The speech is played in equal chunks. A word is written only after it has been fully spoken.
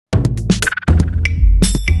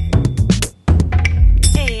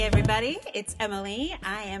everybody. It's Emily.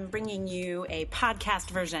 I am bringing you a podcast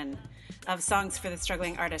version of Songs for the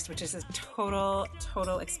Struggling Artist, which is a total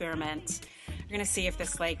experiment. We're going to see if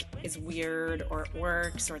this is weird or it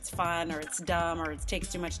works or it's fun or it's dumb or it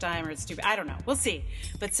takes too much time or it's stupid. I don't know. We'll see.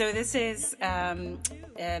 But so this is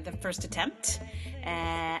the first attempt.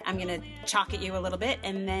 I'm going to chalk at you a little bit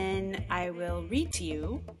and then I will read to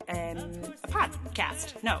you a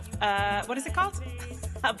podcast. No, what is it called?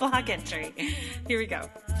 A blog entry. Here we go.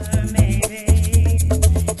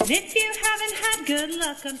 If you haven't had good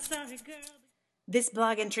luck, I'm sorry, girl. This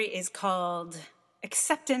blog entry is called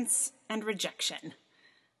Acceptance and Rejection.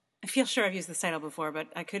 I feel sure I've used this title before, but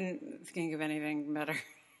I couldn't think of anything better.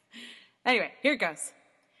 Anyway, here it goes.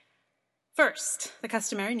 First, the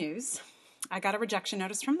customary news. I got a rejection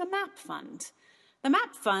notice from the MAP Fund. The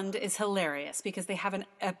MAP Fund is hilarious because they have an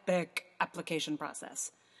epic application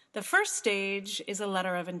process. The first stage is a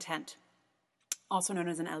letter of intent, also known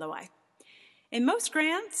as an LOI. In most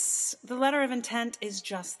grants, the letter of intent is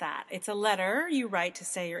just that. It's a letter you write to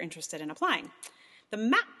say you're interested in applying. The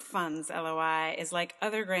MAP Fund's LOI is like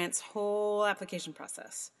other grants' whole application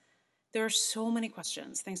process. There are so many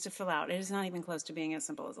questions, things to fill out. It is not even close to being as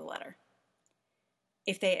simple as a letter.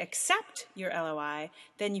 If they accept your LOI,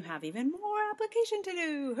 then you have even more application to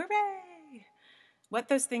do. Hooray! What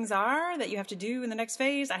those things are that you have to do in the next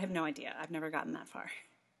phase, I have no idea. I've never gotten that far.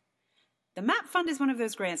 The MAP Fund is one of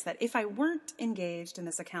those grants that if I weren't engaged in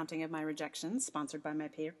this accounting of my rejections, sponsored by my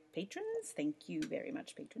patrons, thank you very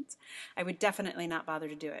much, patrons, I would definitely not bother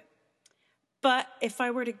to do it. But if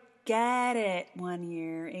I were to get it one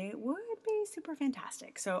year, it would be super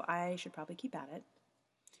fantastic. So I should probably keep at it.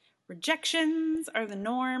 Rejections are the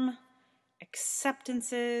norm.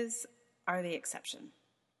 Acceptances are the exception.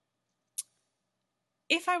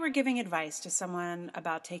 If I were giving advice to someone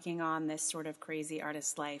about taking on this sort of crazy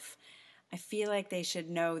artist life, I feel like they should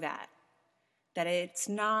know that it's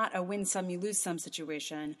not a win some, you lose some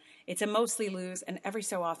situation. It's a mostly lose, and every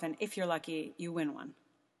so often, if you're lucky, you win one.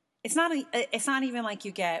 It's not even like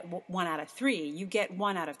you get 1 out of 3. You get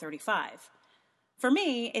 1 out of 35. For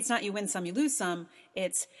me, it's not you win some, you lose some.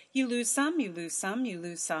 It's you lose some, you lose some, you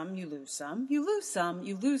lose some, you lose some, you lose some,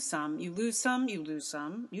 you lose some, you lose some, you lose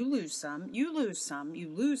some, you lose some, you lose some, you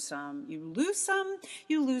lose some, you lose some,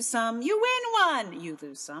 you lose some, you win one. You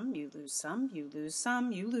lose some, you lose some, you lose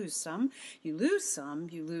some, you lose some, you lose some,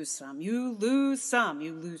 you lose some, you lose some,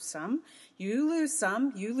 you lose some, you lose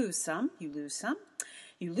some, you lose some, you lose some.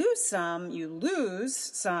 You lose some, you lose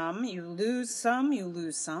some, you lose some, you lose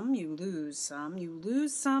some, you lose some, you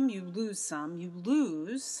lose some, you lose some, you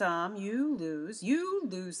lose some, you lose, you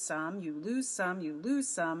lose some, you lose some, you lose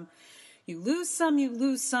some, you lose some, you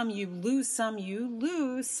lose some, you lose some, you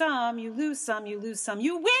lose some, you lose some, you lose some,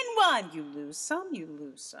 you win one. You lose some, you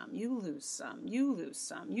lose some, you lose some, you lose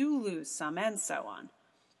some, you lose some, and so on.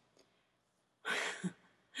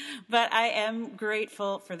 But I am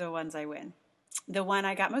grateful for the ones I win. The one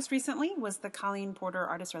I got most recently was the Colleen Porter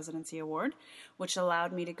Artist Residency Award, which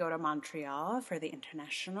allowed me to go to Montreal for the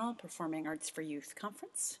International Performing Arts for Youth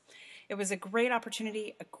Conference. It was a great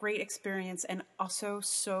opportunity, a great experience, and also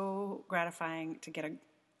so gratifying to get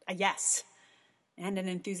a yes, and an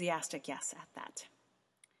enthusiastic yes at that.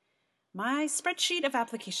 My spreadsheet of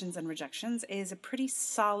applications and rejections is a pretty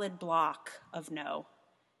solid block of no.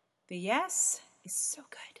 The yes is so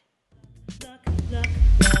good. Luck, luck,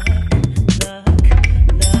 luck. Luck,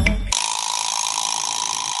 luck.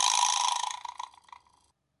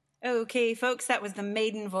 Okay, folks, that was the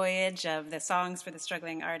maiden voyage of the Songs for the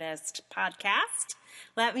Struggling Artist podcast.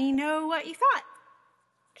 Let me know what you thought.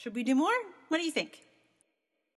 Should we do more? What do you think?